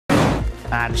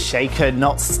And shaken,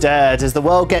 not stirred, as the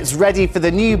world gets ready for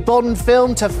the new Bond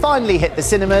film to finally hit the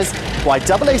cinemas, why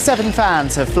 007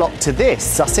 fans have flocked to this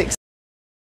Sussex.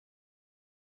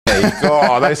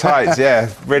 Oh, those heights, yeah.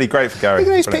 Really great for Gary.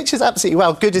 Look at those pictures, absolutely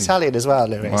well. Good Italian as well,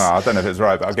 Lewis. Well, I don't know if it's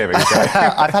right, but I'll give it a go.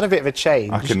 I've had a bit of a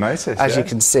change. I can notice, as you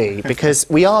can see, because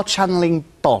we are channeling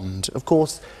Bond, of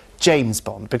course, James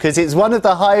Bond, because it's one of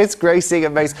the highest grossing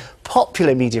and most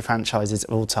popular media franchises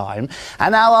of all time.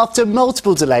 And now, after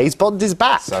multiple delays, Bond is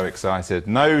back. So excited.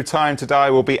 No Time to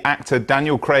Die will be actor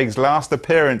Daniel Craig's last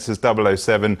appearance as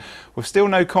 007, with still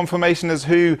no confirmation as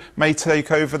who may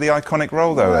take over the iconic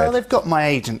role, though, Well, Ed. they've got my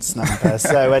agent's number,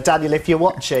 so Daniel, if you're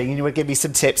watching and you want to give me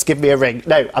some tips, give me a ring.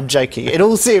 No, I'm joking. In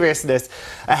all seriousness,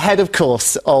 ahead, of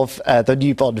course, of the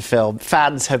new Bond film,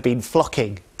 fans have been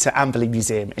flocking to Amberley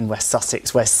Museum in West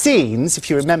Sussex, where scenes,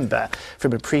 if you remember,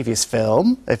 from a previous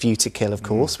film, A View to Kill, of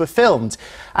course, were filmed.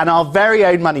 And our very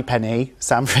own Moneypenny,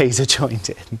 Sam Fraser, joined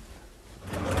in.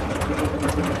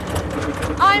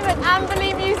 I'm at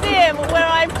Amberley Museum, where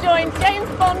I've joined James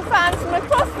Bond fans from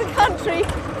across the country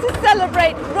to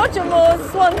celebrate Roger Moore's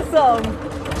swan song.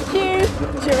 Cue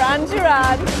Duran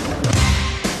Duran.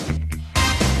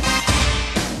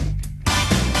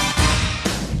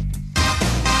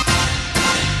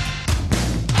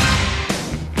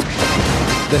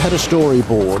 They had a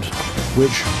storyboard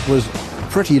which was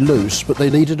pretty loose, but they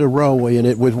needed a railway in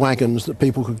it with wagons that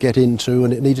people could get into,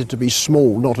 and it needed to be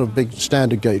small, not a big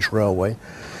standard gauge railway.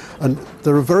 And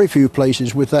there are very few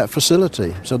places with that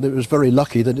facility, so it was very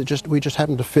lucky that we just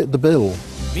happened to fit the bill.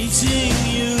 Meeting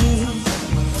you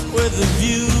with a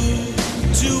view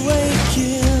to a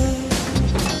kill.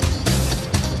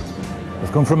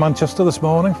 We've come from Manchester this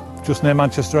morning, just near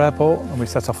Manchester Airport, and we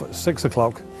set off at 6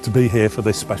 o'clock to be here for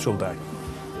this special day.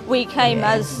 We came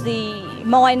as the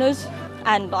miners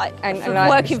and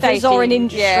working for Zorin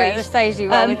Industries. Yeah, the stagey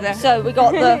one. So we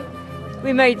got the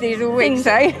we made these all week,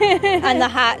 so and the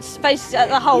hats, basically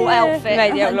the whole outfit,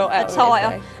 made the whole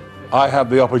attire. I had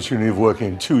the opportunity of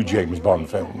working in 2 James Bond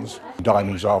films,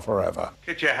 Diamonds Are Forever.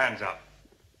 Get your hands up.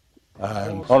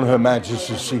 And On Her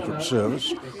Majesty's Secret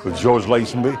Service with George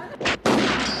Lazenby.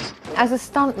 As a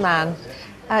stuntman,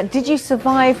 did you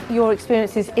survive your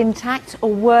experiences intact,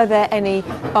 or were there any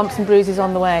bumps and bruises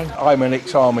on the way? I'm an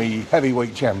ex-army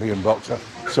heavyweight champion boxer,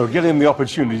 so getting the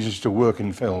opportunities to work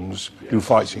in films, do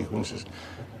fight sequences,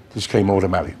 this came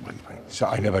automatically, so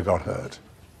I never got hurt.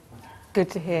 Good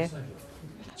to hear.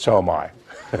 So am I.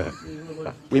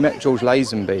 We met George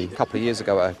Lazenby a couple of years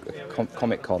ago at a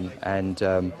Comic-Con,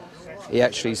 and he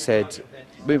actually said,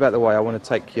 "Move out the way, I want to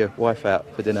take your wife out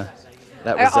for dinner."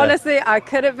 That was, honestly, I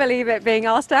couldn't believe it, being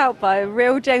asked out by a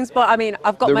real James Bond. I mean,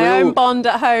 I've got my own Bond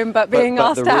at home, but being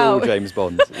asked out James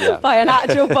Bond, yeah. by an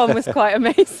actual Bond was quite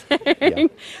amazing. Yeah.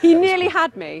 He nearly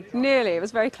had me, nearly. It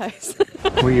was very close.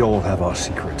 We all have our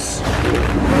secrets.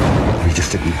 We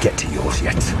just didn't get to yours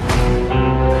yet.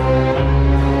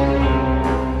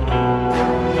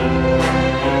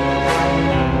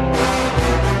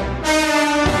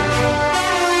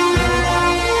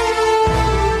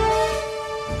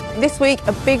 This week,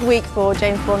 a big week for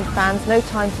James Bond fans. No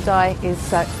Time to Die is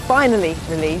finally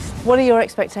released. What are your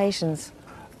expectations?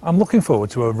 I'm looking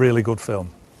forward to a really good film.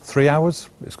 3 hours,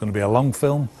 it's going to be a long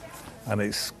film, and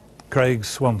it's Craig's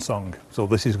swan song, so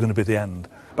this is going to be the end.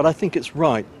 But I think it's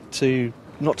right to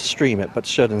not to stream it, but to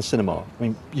show it in the cinema. I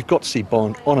mean, you've got to see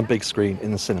Bond on a big screen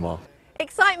in the cinema.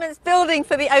 Excitement's building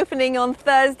for the opening on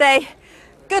Thursday.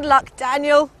 Good luck,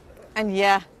 Daniel. And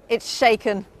yeah, it's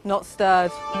shaken, not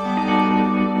stirred.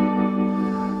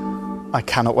 I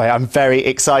cannot wait. I'm very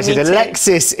excited. Me too.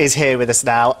 Alexis is here with us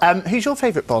now. Who's your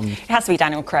favourite Bond? It has to be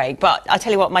Daniel Craig, but I'll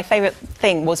tell you what, my favourite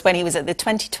thing was when he was at the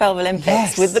 2012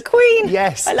 Olympics with the Queen.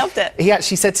 Yes. I loved it. He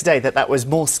actually said today that was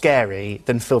more scary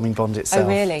than filming Bond itself. Oh,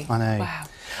 really? I know. Wow.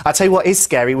 I'll tell you what is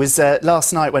scary was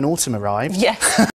last night when autumn arrived. Yes.